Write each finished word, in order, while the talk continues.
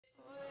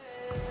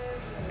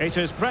It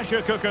is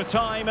pressure cooker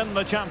time in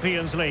the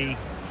Champions League.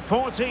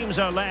 4 teams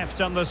are left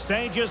and the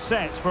stage is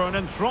set for an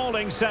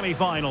enthralling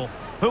semi-final.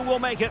 Who will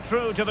make it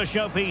through to the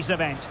showpiece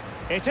event?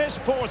 It is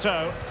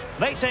Porto.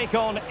 They take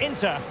on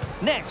Inter,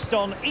 next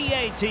on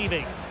EA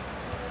TV.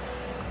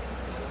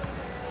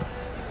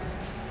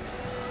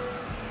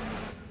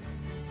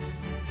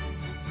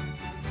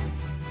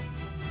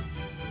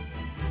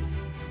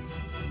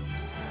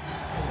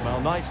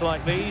 Well, nights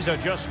like these are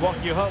just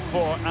what you hope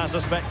for as a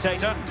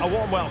spectator. A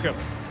warm welcome.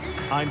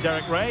 I'm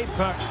Derek Ray,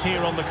 perched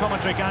here on the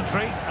commentary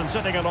gantry, and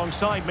sitting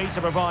alongside me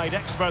to provide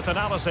expert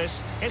analysis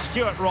is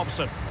Stuart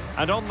Robson.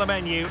 And on the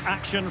menu,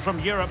 action from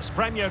Europe's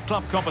premier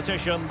club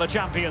competition, the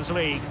Champions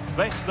League.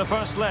 This, the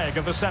first leg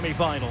of the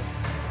semi-final.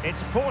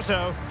 It's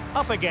Porto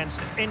up against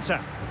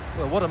Inter.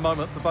 Well, what a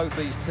moment for both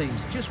these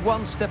teams. Just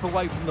one step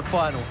away from the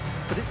final.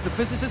 But it's the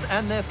visitors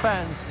and their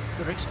fans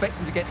that are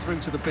expecting to get through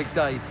to the big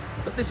day.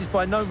 But this is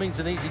by no means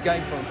an easy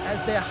game for them,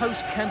 as their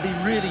hosts can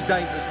be really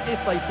dangerous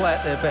if they play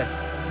at their best.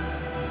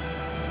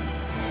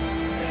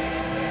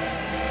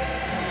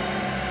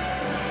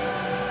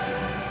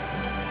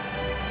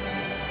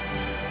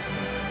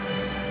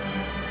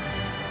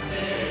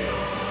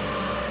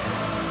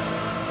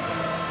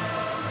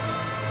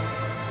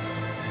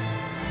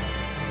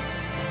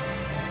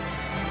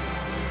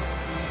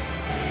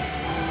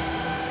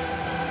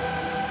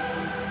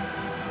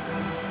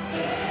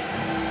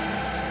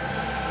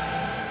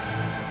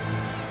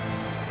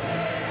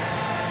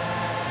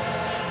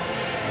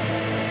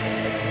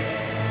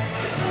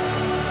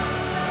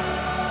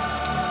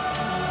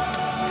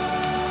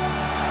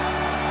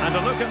 And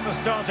a look at the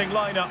starting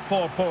lineup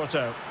for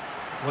Porto.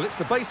 Well, it's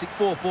the basic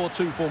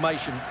 4-4-2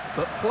 formation,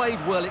 but played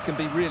well it can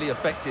be really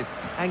effective.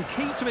 And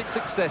key to its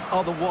success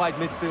are the wide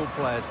midfield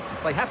players.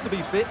 They have to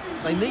be fit,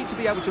 they need to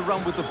be able to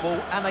run with the ball,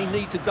 and they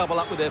need to double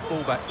up with their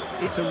fullbacks.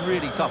 It's a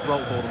really tough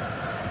role for them.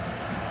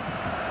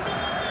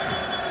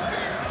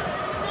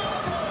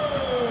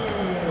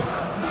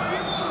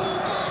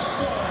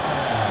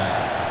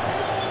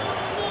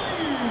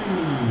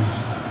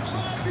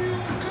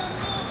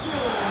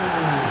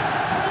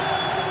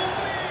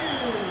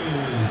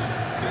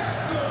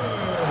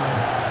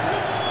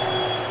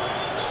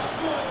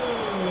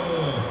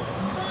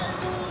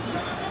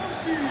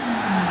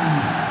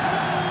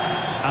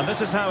 And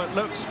this is how it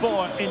looks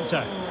for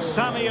Inter.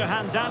 Samir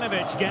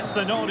Handanovic gets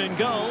the nod in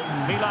goal.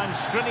 Milan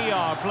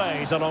Skriniar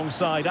plays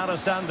alongside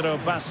Alessandro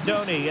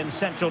Bastoni in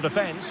central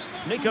defence.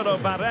 Nicolo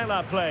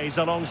Barella plays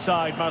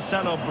alongside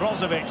Marcelo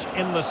Brozovic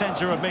in the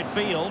centre of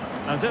midfield.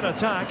 And in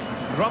attack,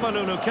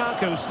 Romelu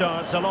Lukaku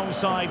starts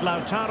alongside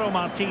Lautaro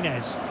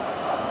Martinez.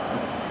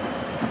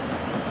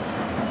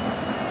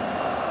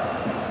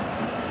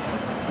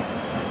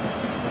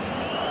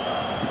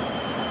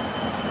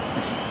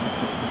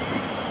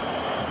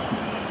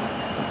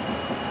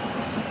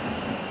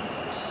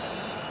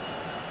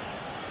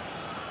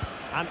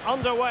 And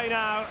underway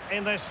now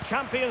in this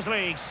Champions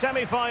League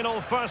semi-final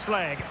first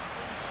leg.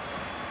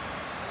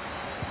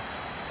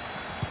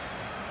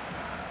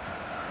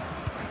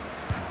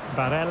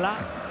 Barella.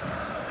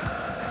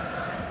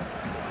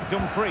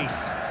 Dumfries.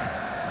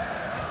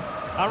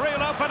 A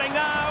real opening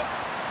now.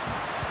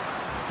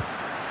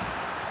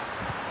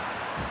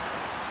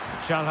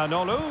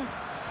 Çalhanoğlu.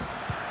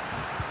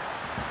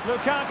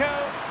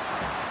 Lukaku.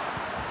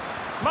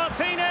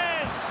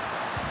 Martinez.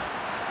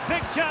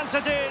 Big chance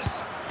it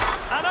is.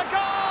 And a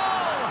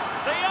goal!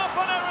 The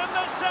opener in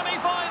the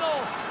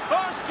semi-final.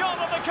 First goal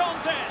of the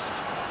contest.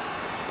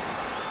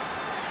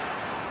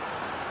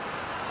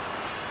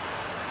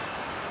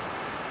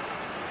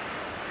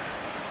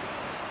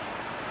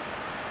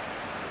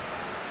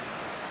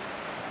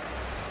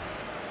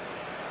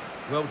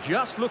 Well,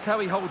 just look how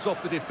he holds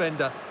off the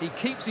defender. He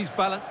keeps his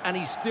balance and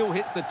he still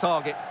hits the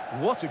target.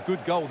 What a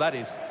good goal that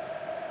is.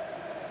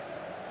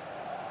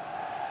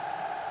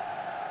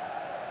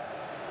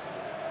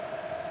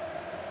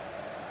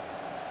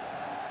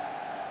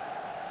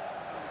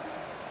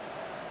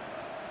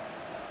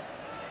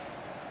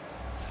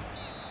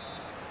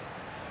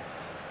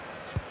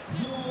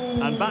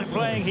 And back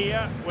playing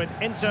here with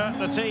Inter,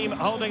 the team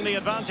holding the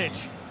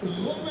advantage.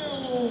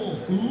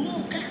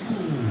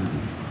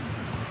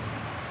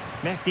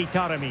 Mehdi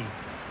Taremi.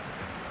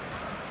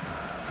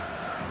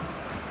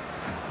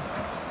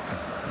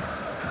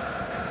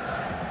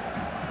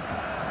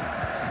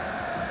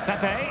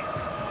 Pepe.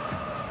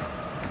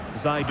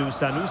 Zaidu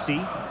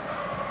Sanusi.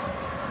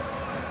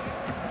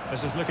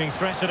 This is looking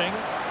threatening.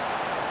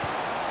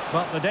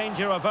 But the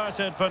danger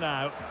averted for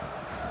now.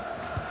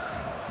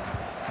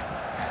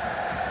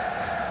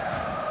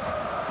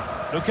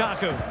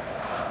 Lukaku.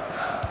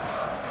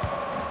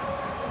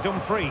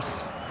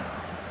 Dumfries.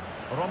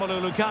 Romelu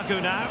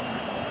Lukaku now.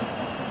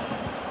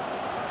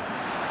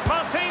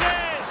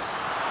 Martinez!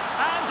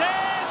 And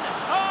in!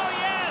 Oh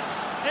yes!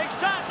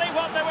 Exactly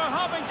what they were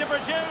hoping to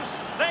produce.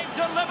 They've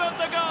delivered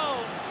the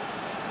goal.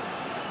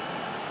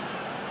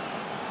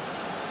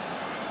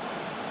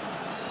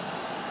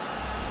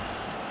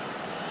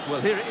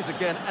 Well, here it is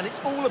again, and it's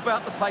all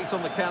about the pace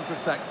on the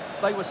counter-attack.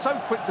 They were so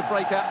quick to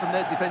break out from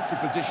their defensive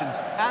positions,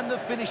 and the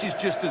finish is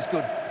just as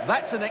good.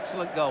 That's an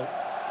excellent goal.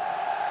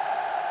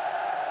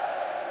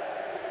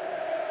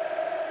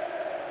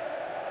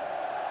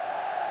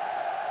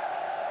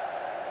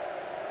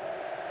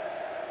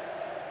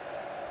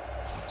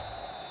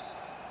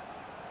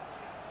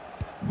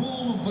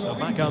 So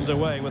back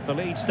underway with the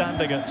lead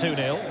standing at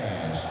 2-0.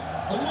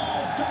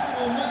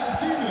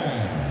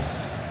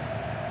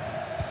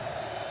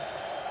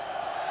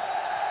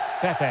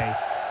 Pepe.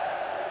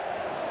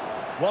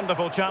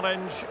 Wonderful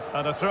challenge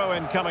and a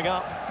throw-in coming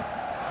up.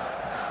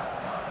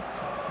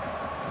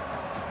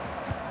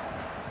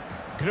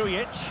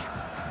 Grujic.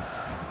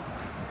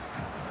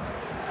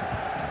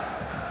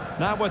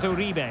 Now with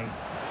Uribe.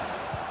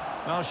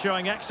 Well,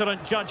 showing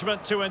excellent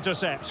judgment to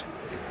intercept.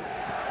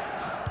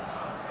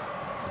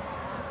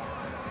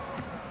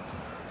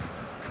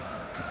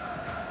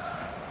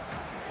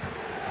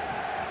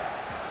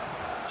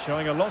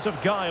 Showing a lot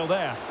of guile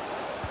there.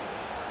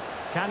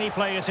 Can he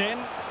play it in?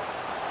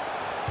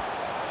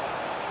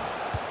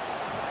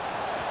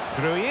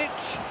 Grujic.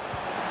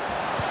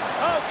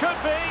 Oh, could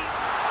be.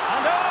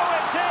 And oh,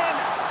 it's in.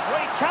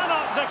 We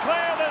cannot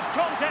declare this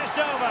contest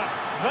over.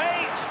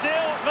 They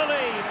still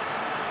believe.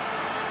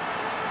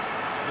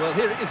 Well,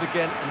 here it is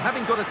again, and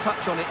having got a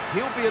touch on it,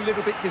 he'll be a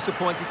little bit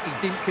disappointed he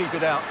didn't keep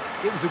it out.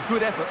 It was a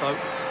good effort, though.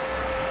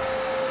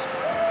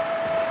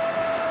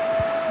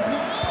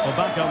 Well,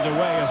 back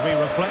underway as we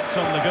reflect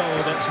on the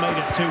goal that's made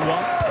it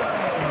 2-1.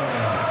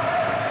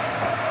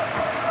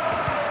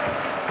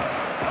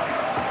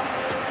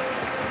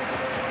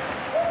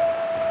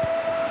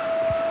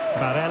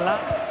 Barella.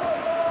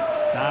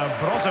 Now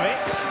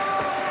Brozovic.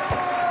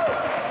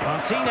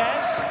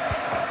 Martinez.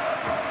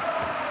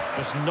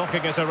 Just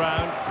knocking it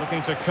around,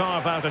 looking to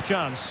carve out a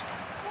chance.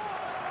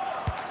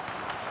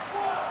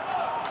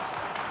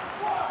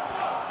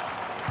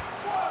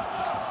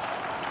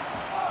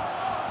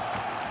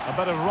 A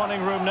bit of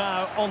running room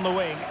now on the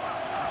wing.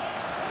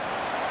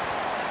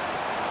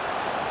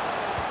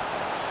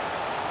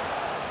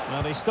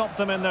 Now they stopped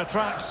them in their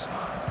tracks.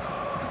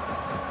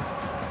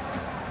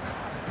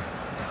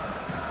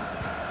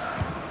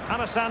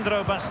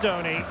 Alessandro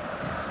Bastoni.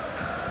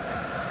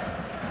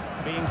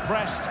 Being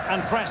pressed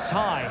and pressed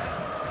high.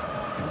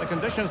 And the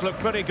conditions look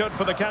pretty good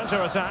for the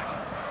counter-attack.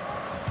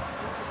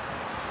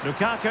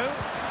 Lukaku.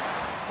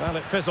 Well,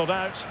 it fizzled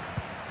out.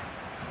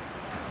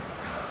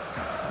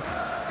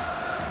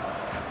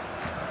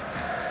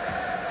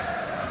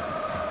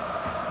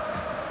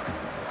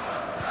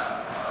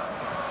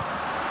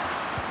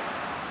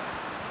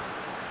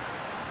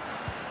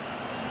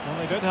 Well,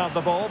 they did have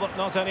the ball, but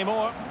not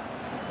anymore.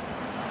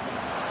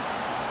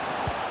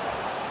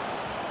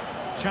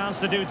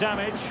 Chance to do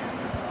damage.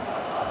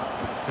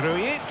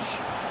 Grujic.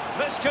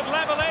 This could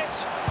level it.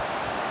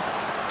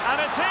 And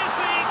it is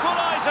the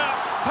equaliser.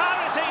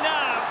 Parity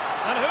now.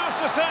 And who's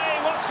to say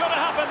what's going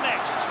to happen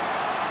next?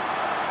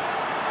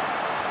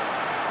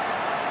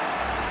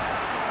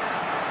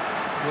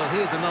 Well,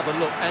 here's another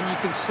look, and you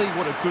can see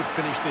what a good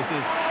finish this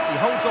is. He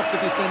holds off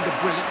the defender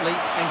brilliantly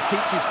and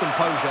keeps his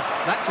composure.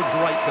 That's a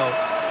great goal.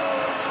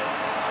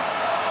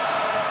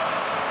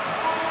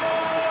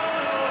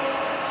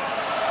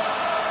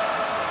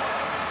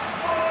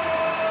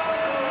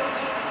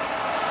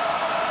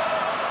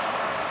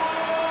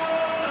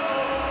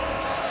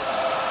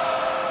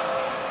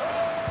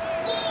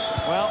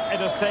 Well, it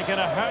has taken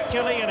a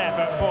Herculean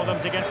effort for them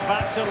to get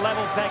back to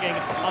level pegging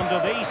under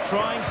these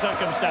trying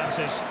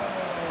circumstances.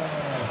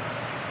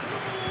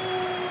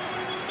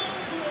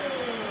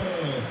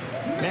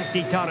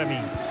 Mehdi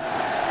Taremi.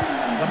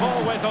 The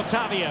ball with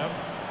Otavio.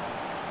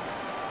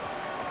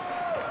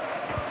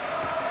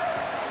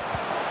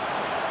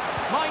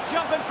 Might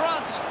jump in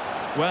front.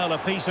 Well, a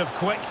piece of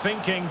quick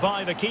thinking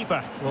by the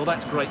keeper. Well,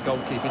 that's great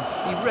goalkeeping.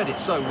 He read it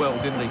so well,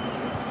 didn't he?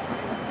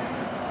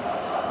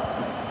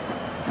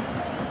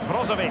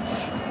 Brozovic.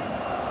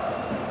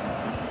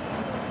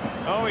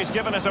 Oh, he's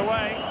given it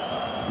away.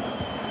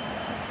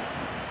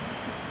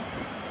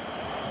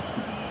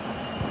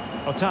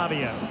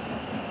 Otavio.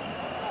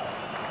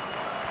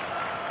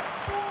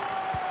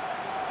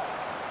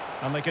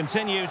 And they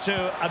continue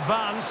to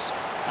advance,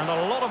 and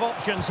a lot of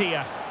options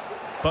here,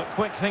 but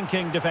quick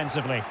thinking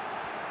defensively.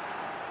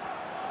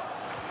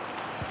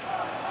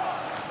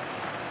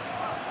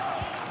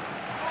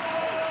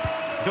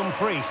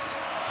 Dumfries.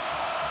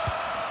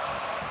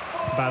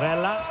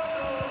 Barella.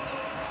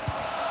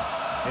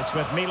 It's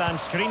with Milan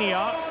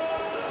Skriniar.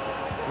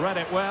 Read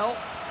it well.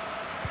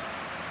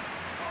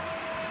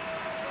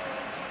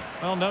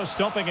 Well, no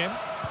stopping him.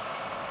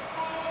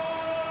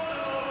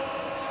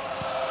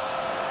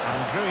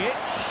 And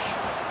Grujic.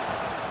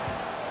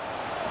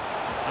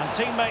 And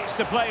teammates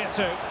to play it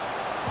to.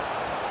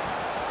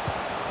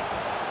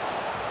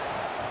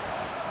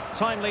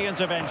 Timely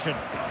intervention.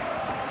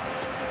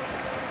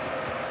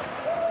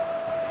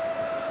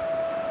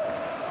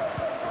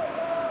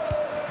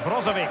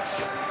 Brozovic.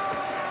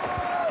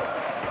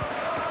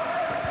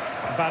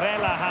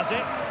 Barella has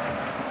it.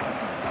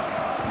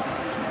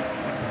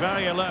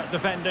 Very alert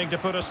defending to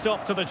put a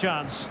stop to the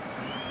chance.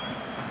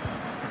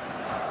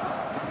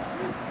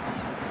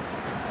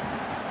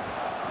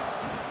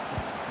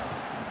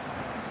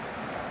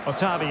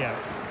 Otavio.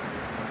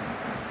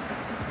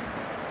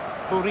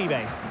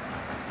 Uribe.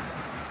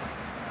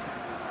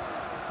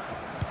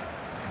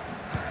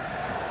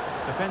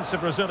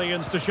 Defensive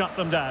Brazilians to shut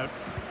them down.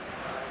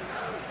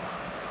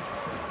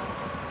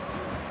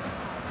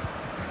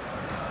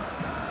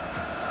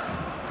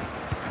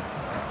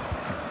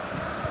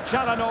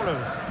 Çalhanoğlu.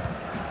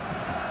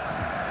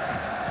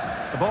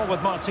 The ball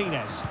with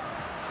Martinez.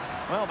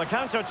 Well, the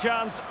counter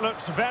chance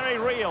looks very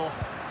real.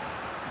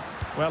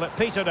 Well, it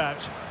petered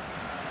out.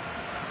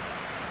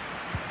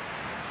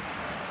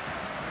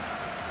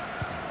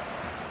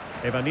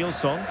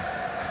 Evanilson.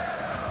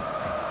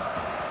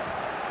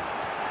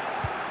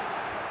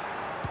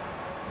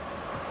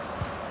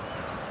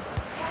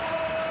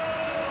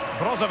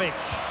 Brozovic.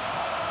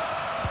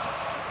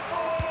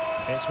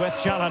 It's with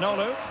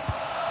Çalhanoğlu.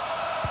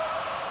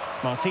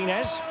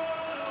 Martinez.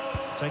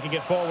 Taking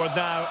it forward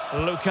now,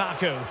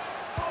 Lukaku.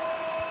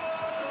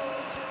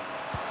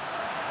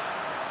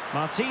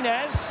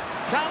 Martinez.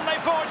 Can they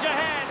forge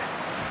ahead?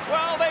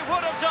 Well, they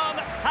would have done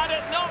had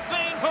it not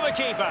been for the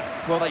keeper.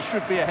 Well, they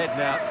should be ahead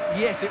now.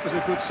 Yes, it was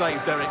a good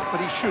save, Derek, but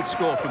he should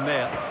score from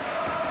there.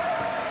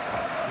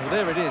 Well,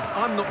 there it is.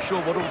 I'm not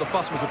sure what all the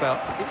fuss was about.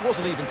 It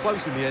wasn't even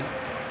close in the end.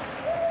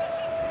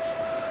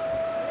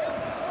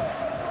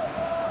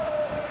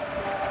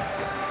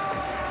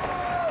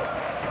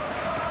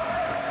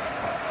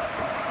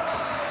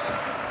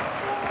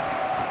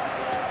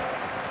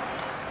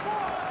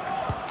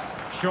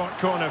 Short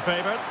corner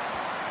favoured.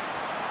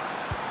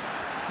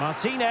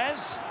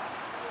 Martinez.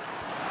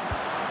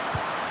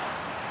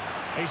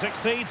 He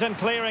succeeds in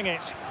clearing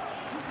it.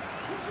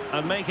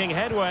 And making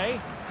headway.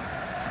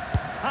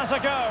 Has a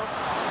go.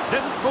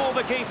 Didn't fool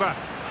the keeper.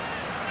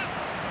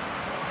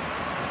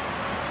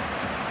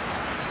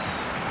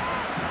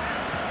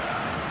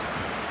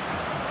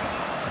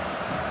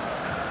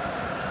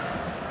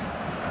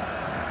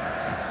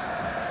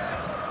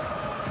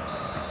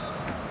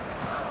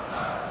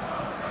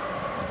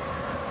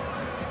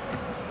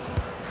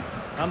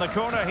 And the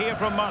corner here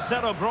from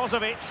Marcelo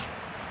Brozovic,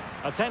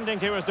 attending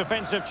to his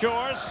defensive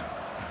chores.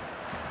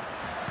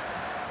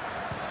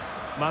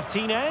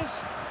 Martinez.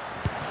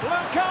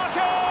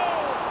 Lukaku!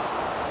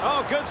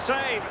 Oh, good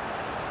save.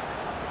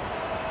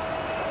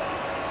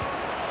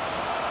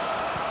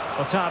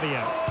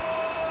 Otavio.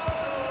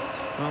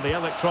 Well, the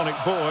electronic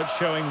board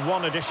showing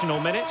one additional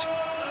minute.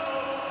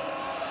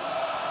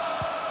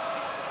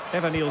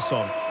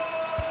 Evanilson.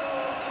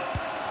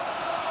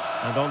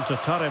 And on to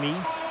Taremi.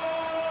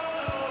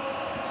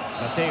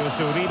 Mateus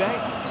Uribe.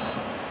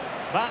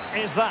 That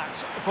is that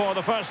for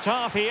the first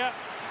half here.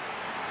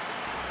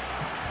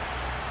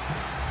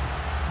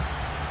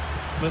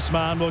 This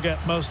man will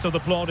get most of the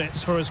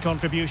plaudits for his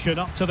contribution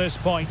up to this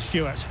point,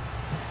 Stuart.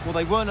 Well,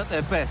 they weren't at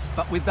their best,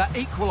 but with that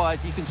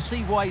equaliser, you can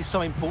see why he's so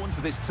important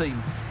to this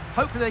team.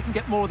 Hopefully they can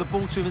get more of the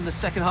ball to him in the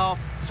second half,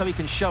 so he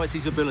can show us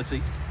his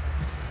ability.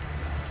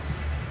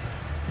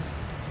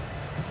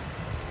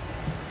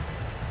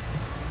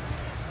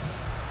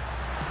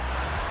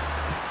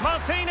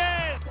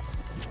 Martinez!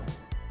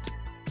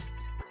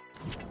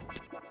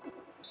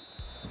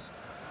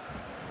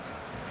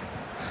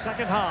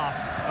 Second half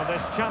of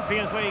this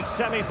Champions League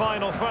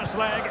semi-final first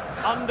leg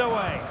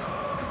underway.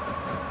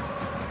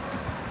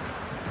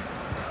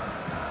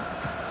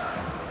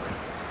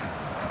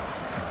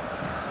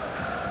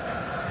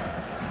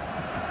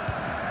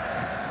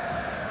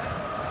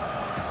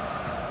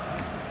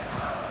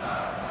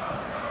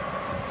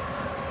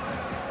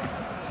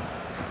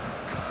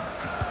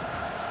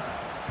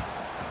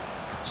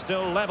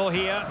 Still level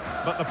here,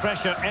 but the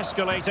pressure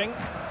escalating.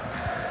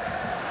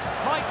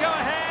 Might go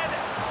ahead.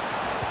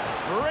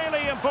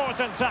 Really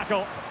important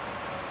tackle.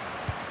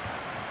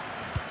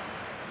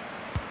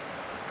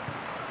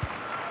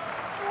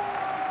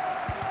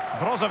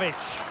 Brozovic.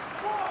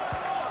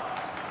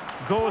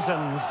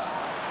 Gozens.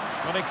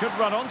 Well, he could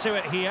run onto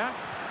it here.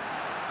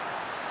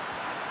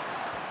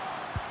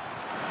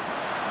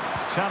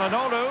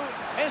 Çalhanoğlu.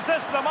 Is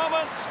this the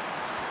moment?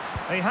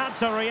 He had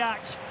to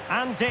react,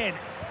 and did.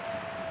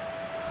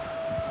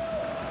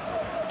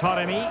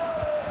 Taremi.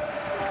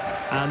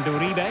 And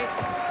Uribe.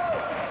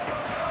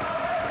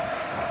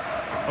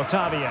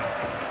 Otavio.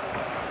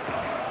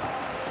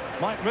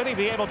 Might really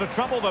be able to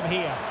trouble them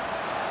here.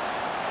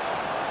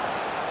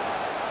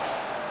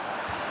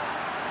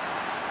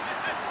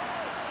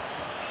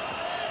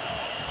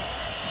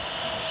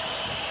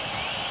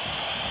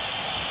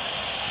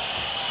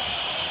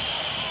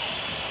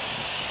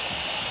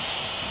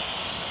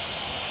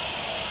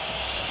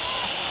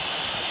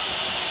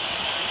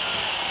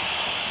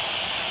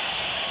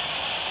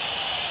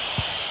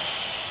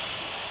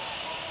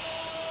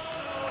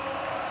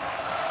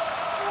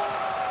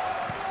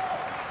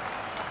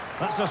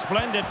 That's a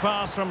splendid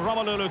pass from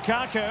Romelu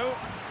Lukaku.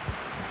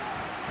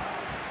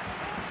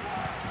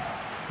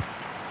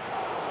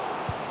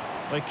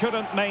 They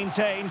couldn't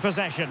maintain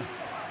possession.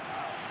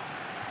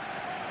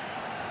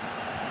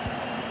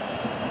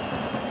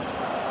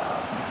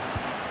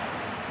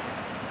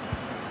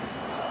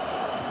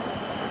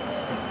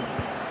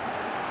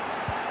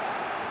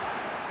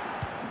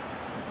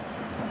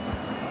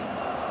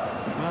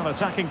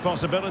 attacking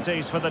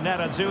possibilities for the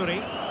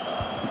Nerazzurri.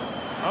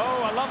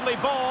 Oh, a lovely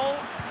ball.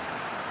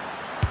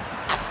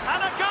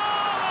 And a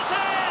goal it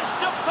is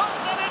to put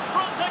them in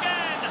front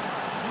again.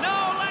 No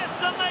less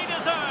than they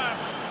deserve.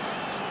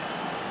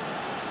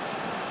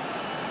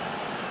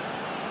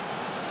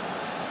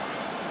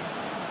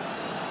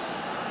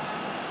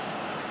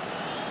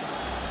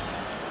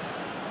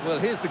 Well,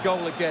 here's the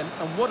goal again,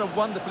 and what a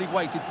wonderfully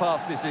weighted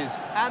pass this is.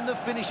 And the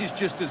finish is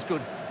just as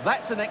good.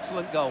 That's an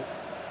excellent goal.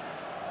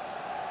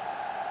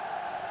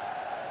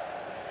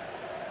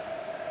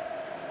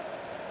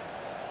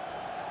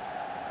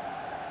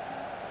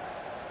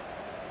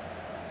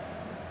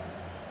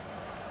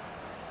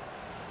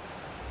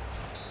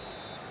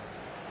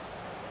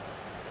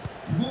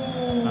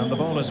 And the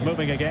ball is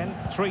moving again.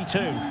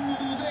 3-2.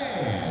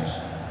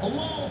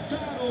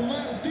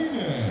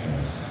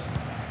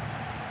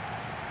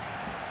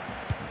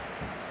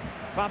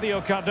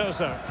 Fabio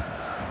Cardoso.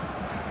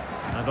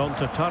 And on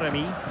to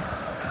Taremi.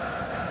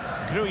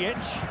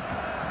 Grujic.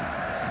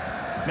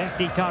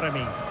 Mehdi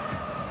Taremi.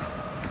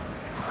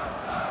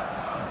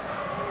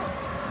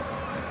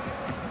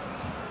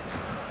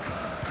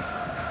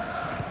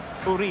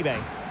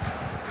 Uribe.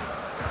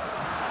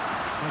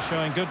 He's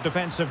showing good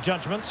defensive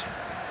judgment.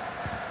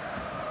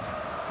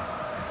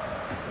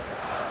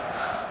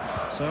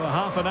 So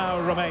half an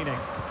hour remaining.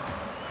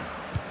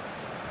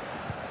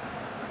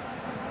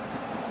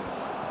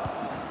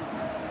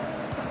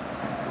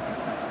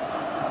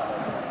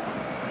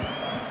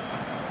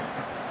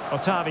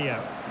 Otavio.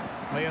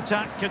 The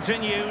attack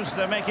continues.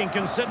 They're making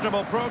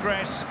considerable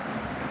progress.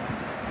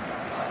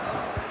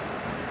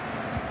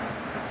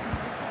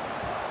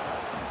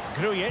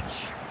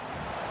 Grujic.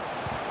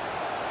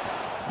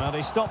 Well,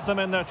 he stopped them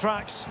in their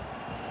tracks.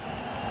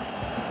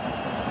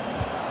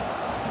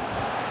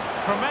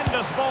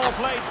 Tremendous ball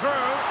played through.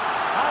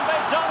 And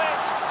they've done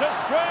it to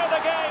square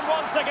the game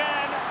once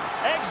again.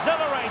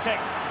 Exhilarating.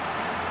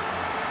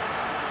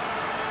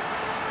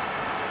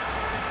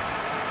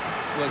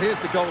 Well, here's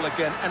the goal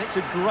again, and it's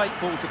a great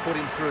ball to put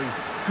him through.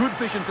 Good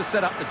vision to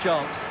set up the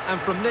chance, and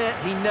from there,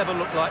 he never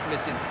looked like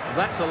missing.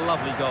 That's a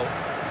lovely goal.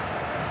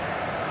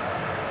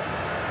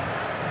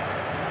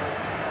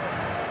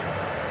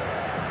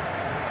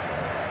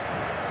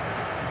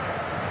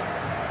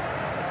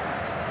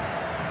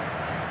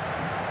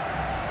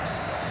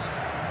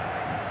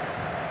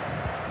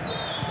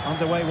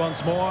 Underway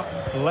once more,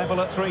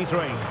 level at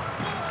 3-3.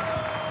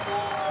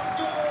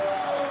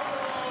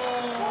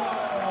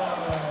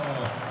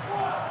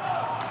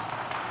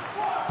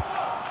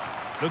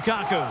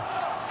 Lukaku.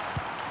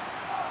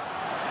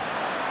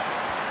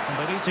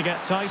 And they need to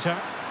get tighter.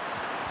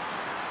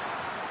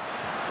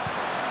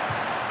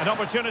 An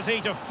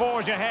opportunity to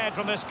forge ahead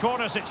from this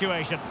corner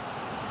situation.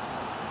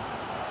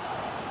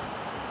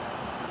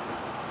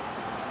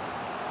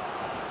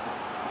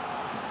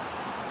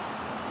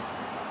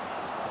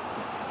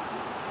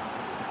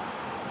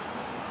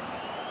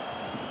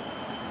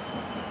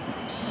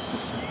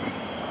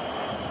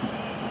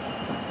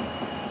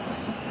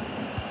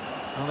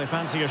 Well, they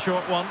fancy a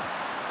short one.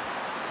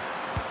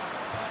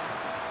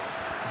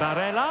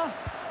 Barella,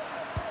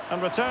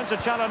 and return to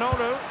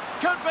Çalhanoğlu.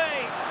 Could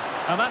be!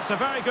 And that's a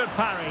very good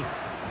parry.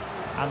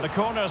 And the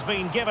corner's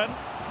been given.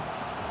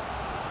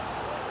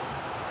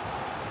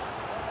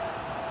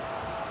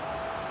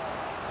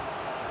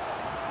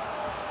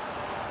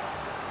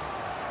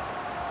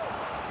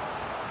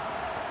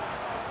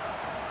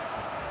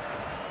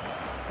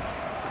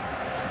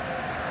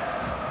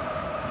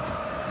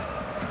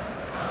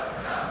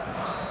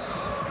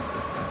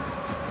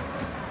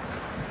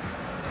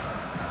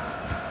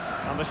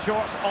 And the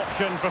short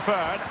option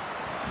preferred.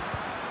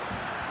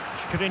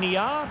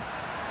 Skriniar.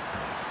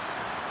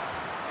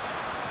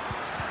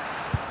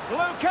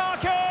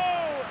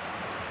 Lukaku!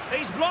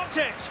 He's blocked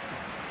it.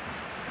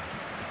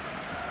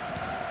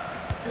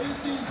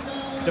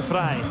 De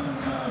Vrij.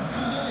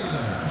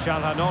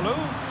 Çalhanoğlu.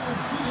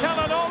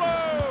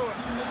 Çalhanoğlu!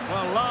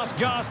 Well, last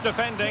gasp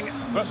defending,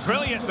 but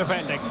brilliant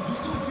defending.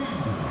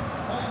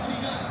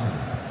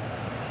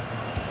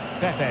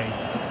 Pepe.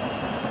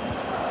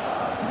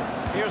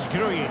 Here's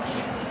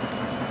Grujic.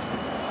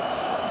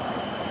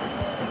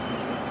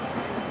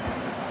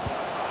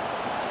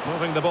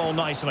 Moving the ball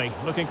nicely,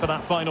 looking for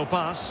that final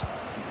pass.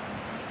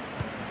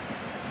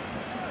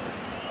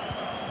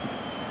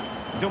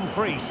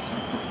 Dumfries.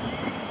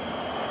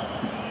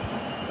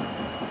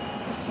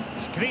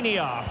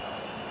 Skriniar.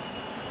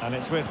 And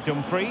it's with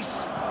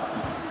Dumfries.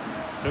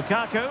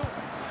 Lukaku.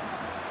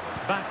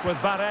 Back with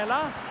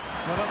Barella.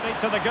 Will it lead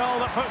to the goal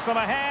that puts them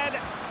ahead?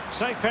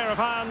 Safe pair of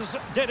hands,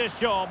 did his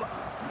job.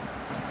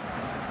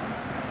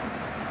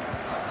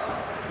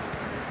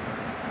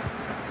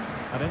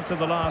 And into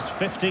the last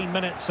 15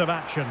 minutes of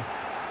action.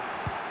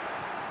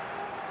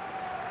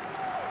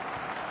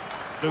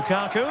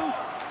 Lukaku.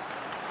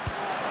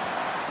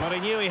 Well, he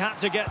knew he had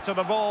to get to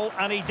the ball,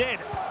 and he did.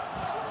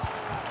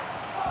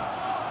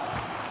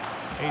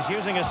 He's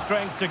using his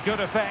strength to good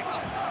effect.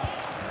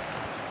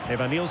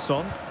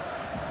 Evanilson.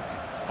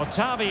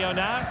 Otavio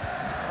now.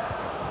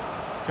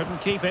 Couldn't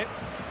keep it.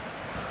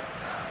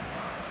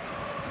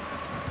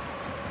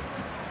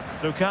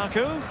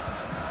 Lukaku.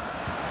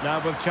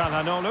 Now with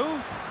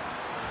Çalhanoğlu.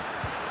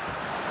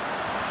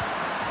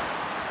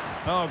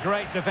 Oh,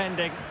 great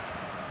defending.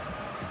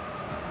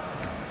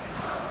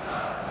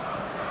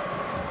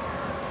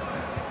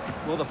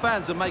 Well, the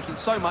fans are making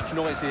so much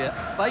noise here.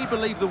 They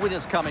believe the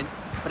winner's coming,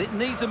 but it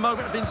needs a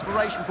moment of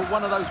inspiration for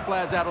one of those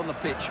players out on the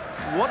pitch.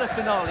 What a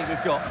finale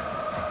we've got.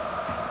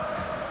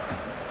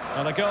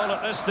 And a goal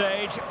at this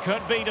stage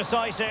could be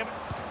decisive.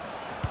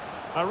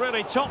 A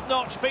really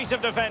top-notch piece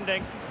of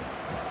defending.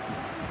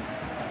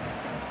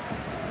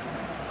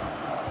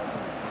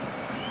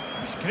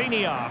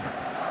 Skriniar.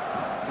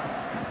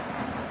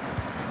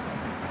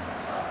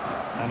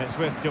 And it's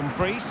with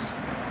Dumfries.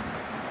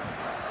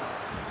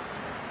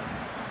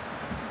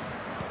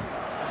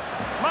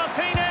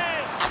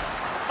 Martinez!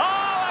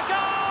 Oh, a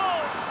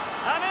goal!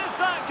 And is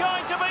that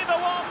going to be the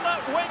one that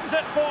wins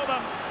it for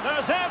them?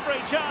 There's every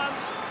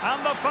chance,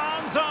 and the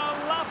fans are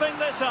lapping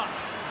this up.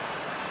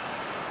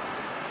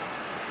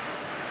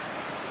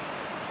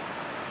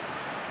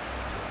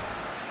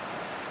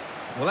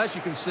 Well, as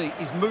you can see,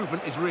 his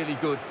movement is really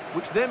good,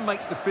 which then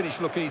makes the finish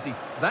look easy.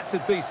 That's a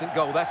decent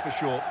goal, that's for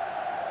sure.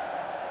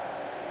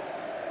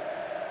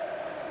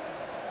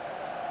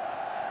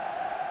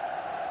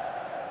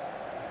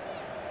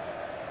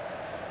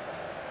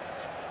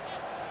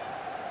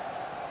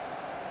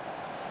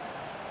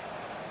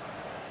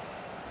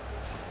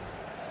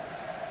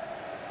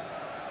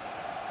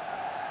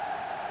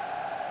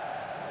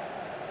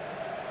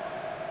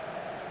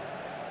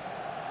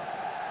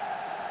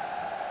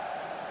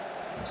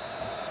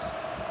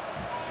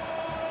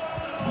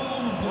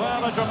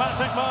 Well, a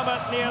dramatic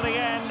moment near the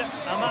end, and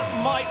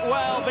that might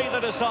well be the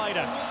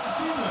decider.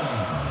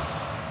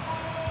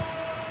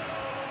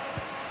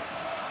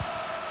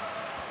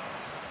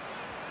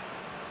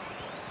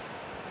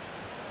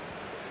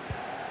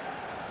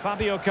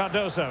 Fabio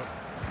Cardoso.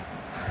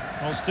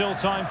 Well, still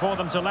time for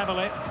them to level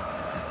it.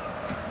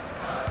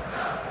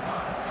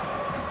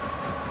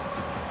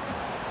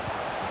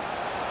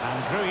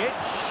 And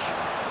Grujic.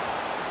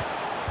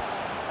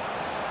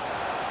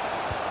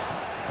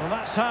 Well,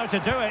 that's how to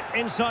do it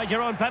inside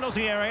your own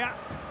penalty area.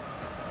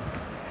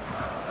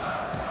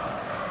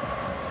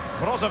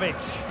 Brozovic.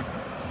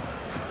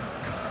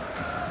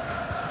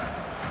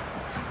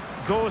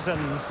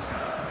 Gozens.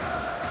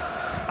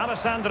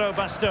 Alessandro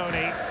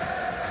Bastoni.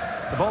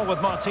 The ball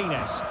with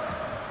Martinez.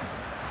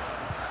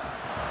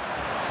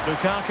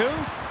 Lukaku.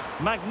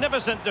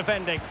 Magnificent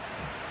defending.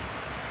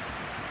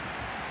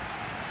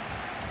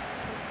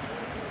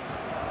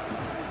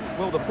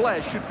 Well, the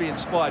players should be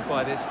inspired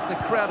by this. The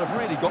crowd have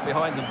really got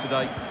behind them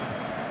today.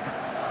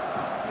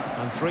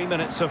 And 3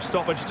 minutes of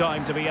stoppage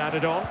time to be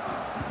added on.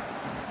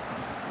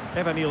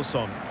 Eva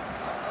Nilsson.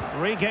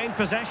 Regained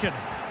possession.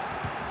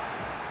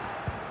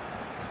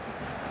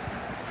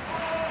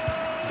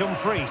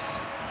 Dumfries.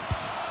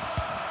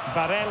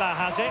 Barella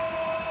has it.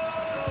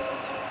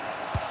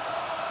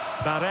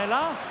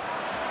 Barella.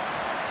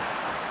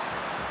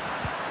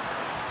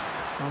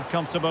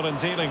 Uncomfortable in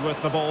dealing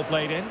with the ball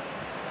played in.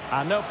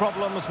 And no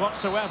problems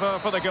whatsoever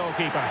for the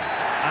goalkeeper.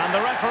 And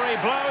the referee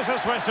blows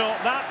his whistle.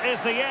 That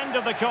is the end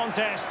of the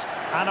contest.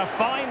 And a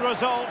fine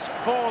result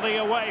for the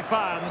away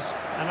fans.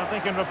 And if they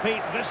can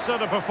repeat this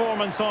sort of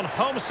performance on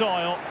home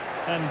soil,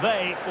 then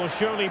they will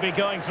surely be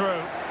going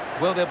through.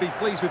 Well, they'll be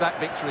pleased with that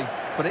victory.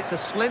 But it's a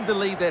slender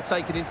lead they're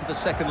taking into the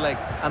second leg.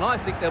 And I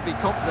think they'll be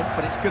confident,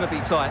 but it's going to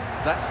be tight,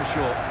 that's for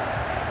sure.